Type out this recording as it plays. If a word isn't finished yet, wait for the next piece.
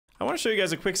I want to show you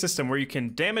guys a quick system where you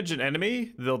can damage an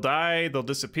enemy, they'll die, they'll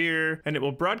disappear, and it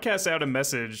will broadcast out a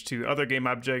message to other game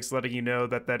objects letting you know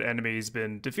that that enemy's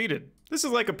been defeated. This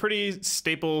is like a pretty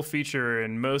staple feature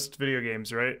in most video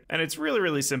games, right? And it's really,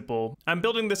 really simple. I'm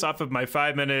building this off of my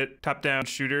 5-minute top-down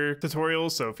shooter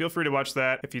tutorial, so feel free to watch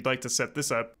that if you'd like to set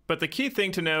this up. But the key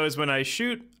thing to know is when I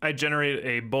shoot, I generate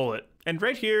a bullet. And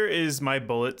right here is my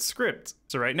bullet script.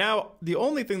 So right now, the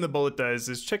only thing the bullet does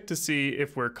is check to see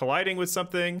if we're colliding with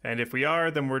something, and if we are,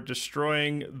 then we're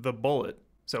destroying the bullet.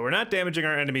 So we're not damaging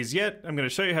our enemies yet. I'm going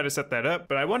to show you how to set that up,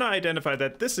 but I want to identify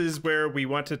that this is where we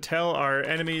want to tell our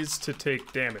enemies to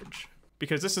take damage,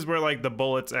 because this is where like the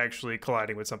bullet's actually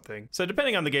colliding with something. So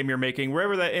depending on the game you're making,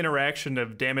 wherever that interaction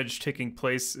of damage taking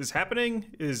place is happening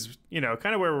is, you know,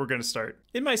 kind of where we're going to start.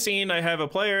 In my scene, I have a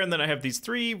player and then I have these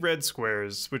 3 red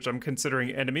squares, which I'm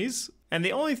considering enemies. And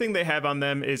the only thing they have on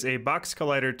them is a box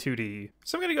collider 2D.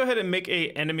 So I'm going to go ahead and make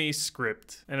a enemy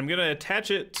script, and I'm going to attach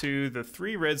it to the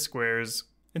 3 red squares.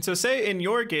 And so say in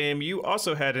your game, you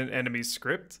also had an enemy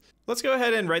script. Let's go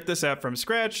ahead and write this out from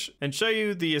scratch and show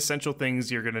you the essential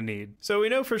things you're gonna need. So we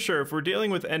know for sure if we're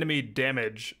dealing with enemy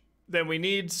damage, then we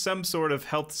need some sort of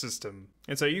health system.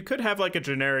 And so you could have like a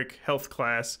generic health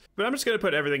class, but I'm just gonna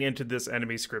put everything into this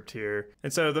enemy script here.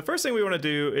 And so the first thing we wanna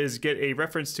do is get a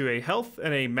reference to a health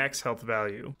and a max health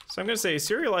value. So I'm gonna say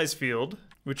serialize field,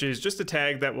 which is just a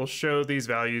tag that will show these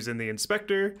values in the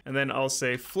inspector. And then I'll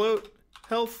say float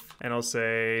health, and I'll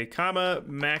say comma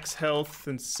max health,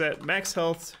 and set max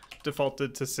health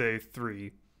defaulted to say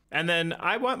 3. And then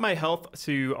I want my health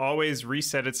to always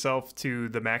reset itself to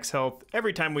the max health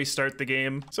every time we start the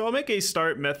game. So I'll make a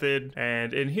start method,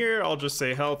 and in here I'll just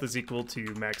say health is equal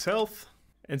to max health.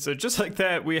 And so just like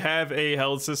that, we have a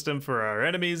health system for our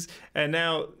enemies. And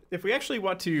now if we actually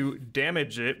want to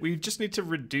damage it, we just need to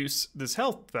reduce this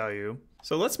health value.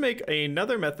 So let's make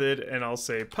another method, and I'll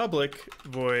say public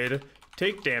void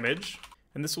take damage,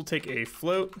 and this will take a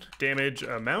float damage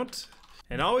amount.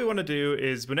 And all we want to do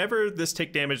is whenever this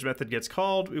take damage method gets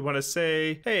called, we want to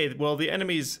say, hey, well, the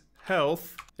enemy's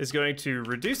health is going to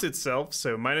reduce itself,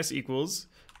 so minus equals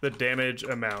the damage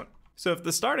amount. So if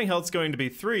the starting health is going to be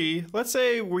 3, let's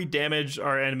say we damage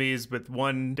our enemies with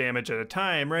 1 damage at a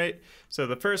time, right? So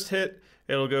the first hit,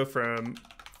 it'll go from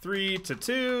 3 to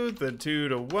 2, then 2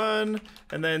 to 1,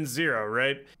 and then 0,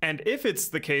 right? And if it's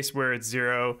the case where it's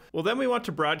 0, well, then we want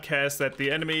to broadcast that the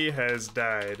enemy has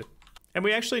died. And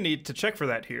we actually need to check for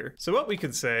that here. So what we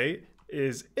could say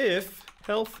is if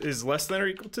health is less than or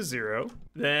equal to 0,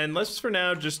 then let's for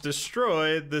now just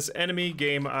destroy this enemy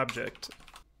game object.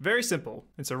 Very simple.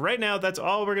 And so right now, that's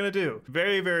all we're gonna do.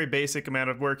 Very, very basic amount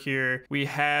of work here. We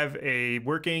have a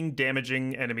working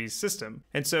damaging enemies system.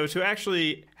 And so to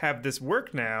actually have this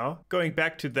work now, going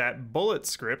back to that bullet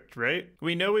script, right?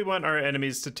 We know we want our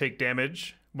enemies to take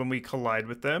damage when we collide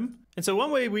with them. And so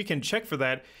one way we can check for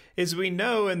that is we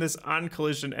know in this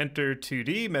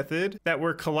onCollisionEnter2D method that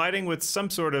we're colliding with some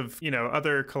sort of, you know,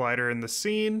 other collider in the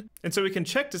scene. And so we can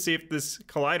check to see if this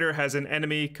collider has an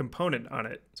enemy component on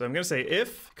it. So I'm gonna say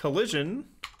if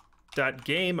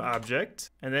collision.GameObject,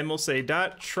 and then we'll say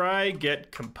 .try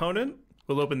get component.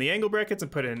 We'll open the angle brackets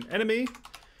and put in enemy,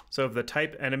 so of the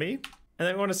type enemy. And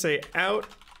then we wanna say out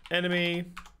enemy,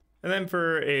 and then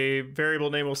for a variable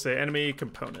name, we'll say enemy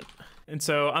component. And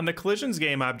so on the collisions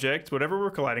game object, whatever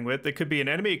we're colliding with, it could be an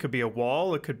enemy, it could be a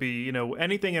wall, it could be, you know,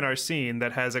 anything in our scene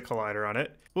that has a collider on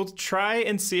it. We'll try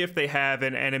and see if they have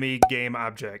an enemy game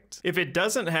object. If it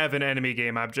doesn't have an enemy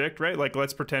game object, right, like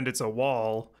let's pretend it's a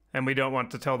wall and we don't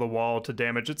want to tell the wall to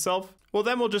damage itself, well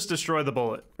then we'll just destroy the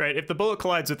bullet, right? If the bullet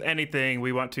collides with anything,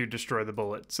 we want to destroy the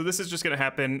bullet. So this is just gonna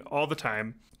happen all the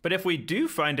time. But if we do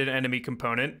find an enemy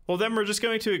component, well then we're just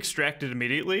going to extract it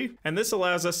immediately. And this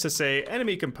allows us to say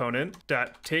enemy component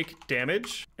dot take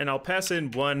damage, and I'll pass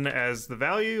in 1 as the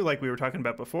value like we were talking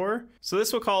about before. So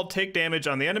this will call take damage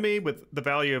on the enemy with the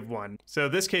value of 1. So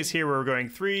this case here we're going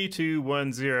 3, 2,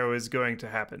 1, 0 is going to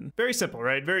happen. Very simple,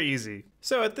 right? Very easy.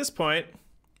 So at this point,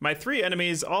 my 3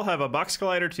 enemies all have a box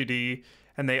collider 2D,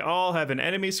 and they all have an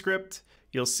enemy script.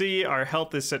 You'll see our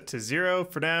health is set to 0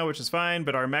 for now, which is fine,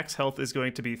 but our max health is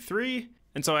going to be 3.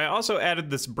 And so I also added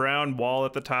this brown wall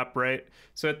at the top right.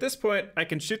 So at this point, I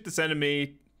can shoot this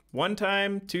enemy 1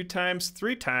 time, 2 times,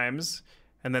 3 times,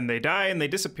 and then they die and they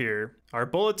disappear. Our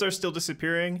bullets are still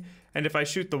disappearing, and if I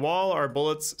shoot the wall, our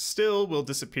bullets still will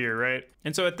disappear, right?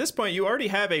 And so at this point, you already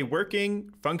have a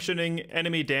working, functioning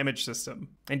enemy damage system.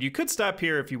 And you could stop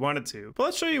here if you wanted to. But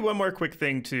let's show you one more quick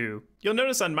thing too. You'll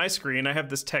notice on my screen I have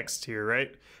this text here,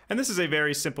 right? And this is a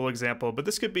very simple example, but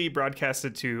this could be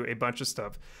broadcasted to a bunch of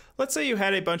stuff. Let's say you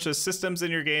had a bunch of systems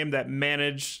in your game that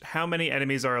manage how many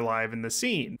enemies are alive in the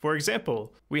scene. For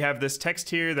example, we have this text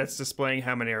here that's displaying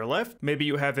how many are left. Maybe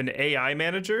you have an AI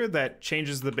manager that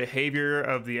changes the behavior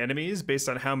of the enemies based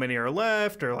on how many are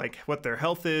left or like what their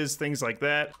health is, things like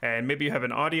that. And maybe you have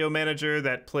an audio manager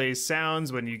that plays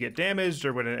sounds when you get damaged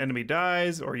or when an enemy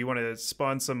dies, or you want to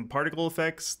spawn some particle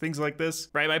effects, things like this,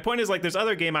 right? My point is, like, there's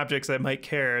other game objects that might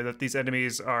care that these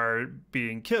enemies are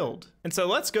being killed. And so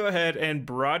let's go ahead and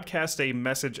broadcast a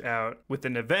message out with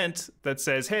an event that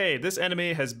says, hey, this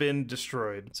enemy has been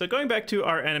destroyed. So going back to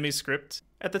our enemy script,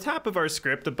 at the top of our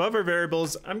script, above our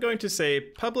variables, I'm going to say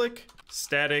public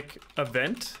static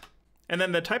event. And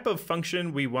then the type of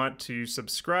function we want to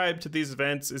subscribe to these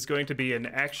events is going to be an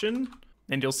action.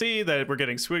 And you'll see that we're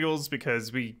getting squiggles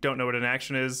because we don't know what an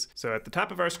action is. So at the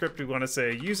top of our script, we want to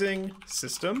say using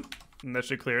system, and that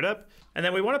should clear it up. And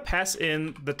then we want to pass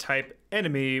in the type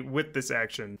enemy with this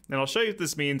action. And I'll show you what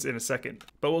this means in a second.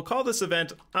 But we'll call this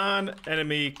event on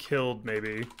enemy killed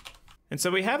maybe. And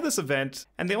so we have this event,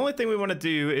 and the only thing we want to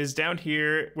do is down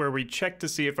here where we check to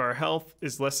see if our health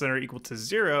is less than or equal to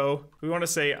 0, we want to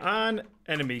say on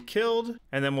enemy killed,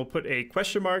 and then we'll put a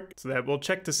question mark so that we'll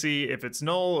check to see if it's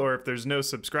null or if there's no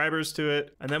subscribers to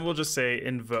it, and then we'll just say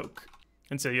invoke.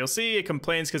 And so you'll see it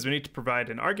complains because we need to provide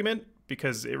an argument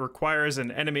because it requires an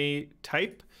enemy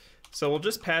type. So we'll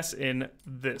just pass in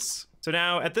this. So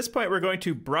now at this point, we're going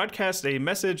to broadcast a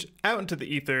message out into the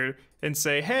ether and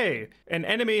say, hey, an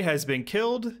enemy has been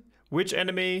killed. Which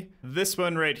enemy? This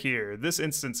one right here, this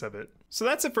instance of it. So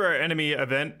that's it for our enemy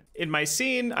event. In my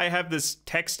scene, I have this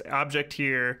text object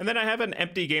here, and then I have an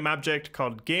empty game object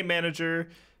called game manager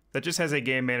that just has a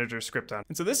game manager script on.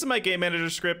 And so this is my game manager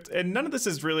script, and none of this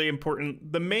is really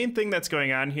important. The main thing that's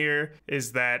going on here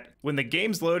is that when the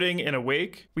game's loading in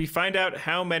Awake, we find out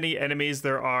how many enemies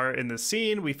there are in the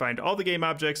scene. We find all the game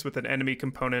objects with an enemy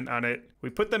component on it. We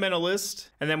put them in a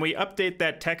list, and then we update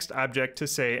that text object to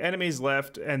say enemies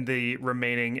left and the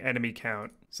remaining enemy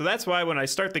count. So that's why when I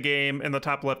start the game, in the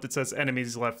top left it says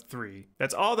enemies left 3.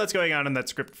 That's all that's going on in that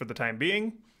script for the time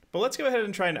being. But let's go ahead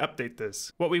and try and update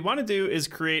this. What we want to do is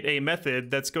create a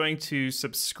method that's going to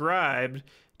subscribe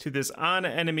to this on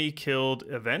enemy killed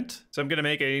event. So I'm going to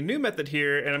make a new method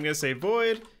here, and I'm going to say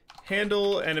void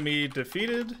handle enemy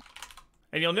defeated.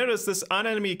 And you'll notice this on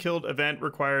enemy killed event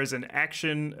requires an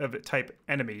action of type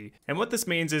enemy. And what this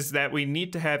means is that we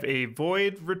need to have a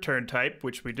void return type,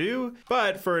 which we do,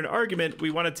 but for an argument,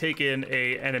 we want to take in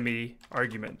a enemy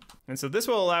argument. And so this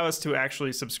will allow us to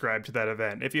actually subscribe to that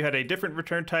event. If you had a different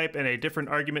return type and a different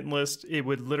argument list, it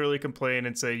would literally complain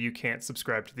and say you can't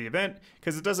subscribe to the event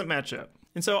because it doesn't match up.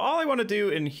 And so all I want to do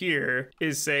in here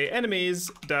is say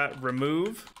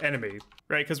enemies.remove enemy.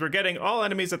 Right, because we're getting all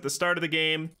enemies at the start of the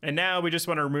game, and now we just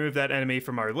want to remove that enemy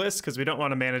from our list because we don't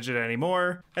want to manage it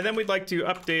anymore. And then we'd like to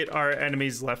update our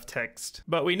enemies left text.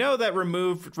 But we know that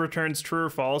remove returns true or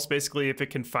false, basically if it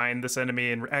can find this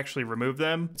enemy and actually remove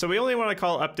them. So we only want to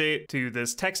call update to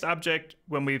this text object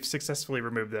when we've successfully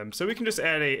removed them. So we can just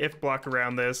add a if block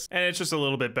around this, and it's just a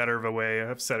little bit better of a way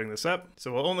of setting this up.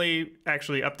 So we'll only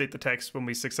actually update the text when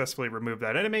we successfully remove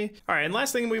that enemy. All right, and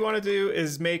last thing we want to do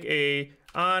is make a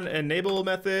on enable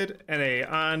method and a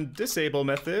on disable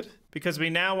method because we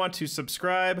now want to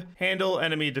subscribe handle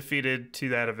enemy defeated to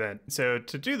that event. So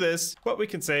to do this, what we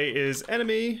can say is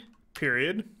enemy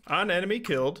period on enemy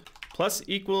killed plus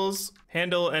equals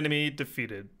handle enemy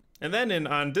defeated. And then in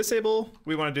on disable,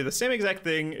 we want to do the same exact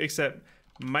thing except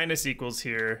minus equals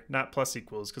here, not plus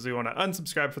equals, because we want to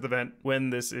unsubscribe for the event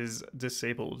when this is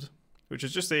disabled, which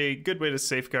is just a good way to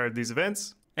safeguard these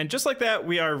events. And just like that,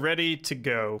 we are ready to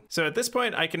go. So at this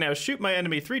point, I can now shoot my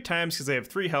enemy 3 times because they have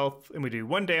 3 health, and we do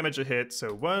 1 damage a hit.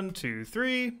 So 1, 2,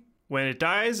 3. When it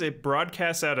dies, it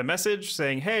broadcasts out a message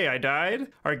saying, hey, I died.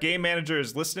 Our game manager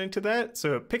is listening to that,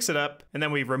 so it picks it up, and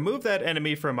then we remove that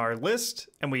enemy from our list,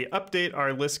 and we update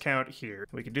our list count here.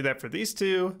 We can do that for these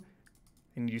 2.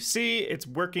 And you see it's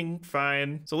working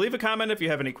fine. So leave a comment if you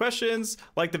have any questions,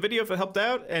 like the video if it helped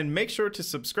out, and make sure to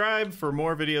subscribe for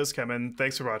more videos coming.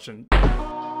 Thanks for watching.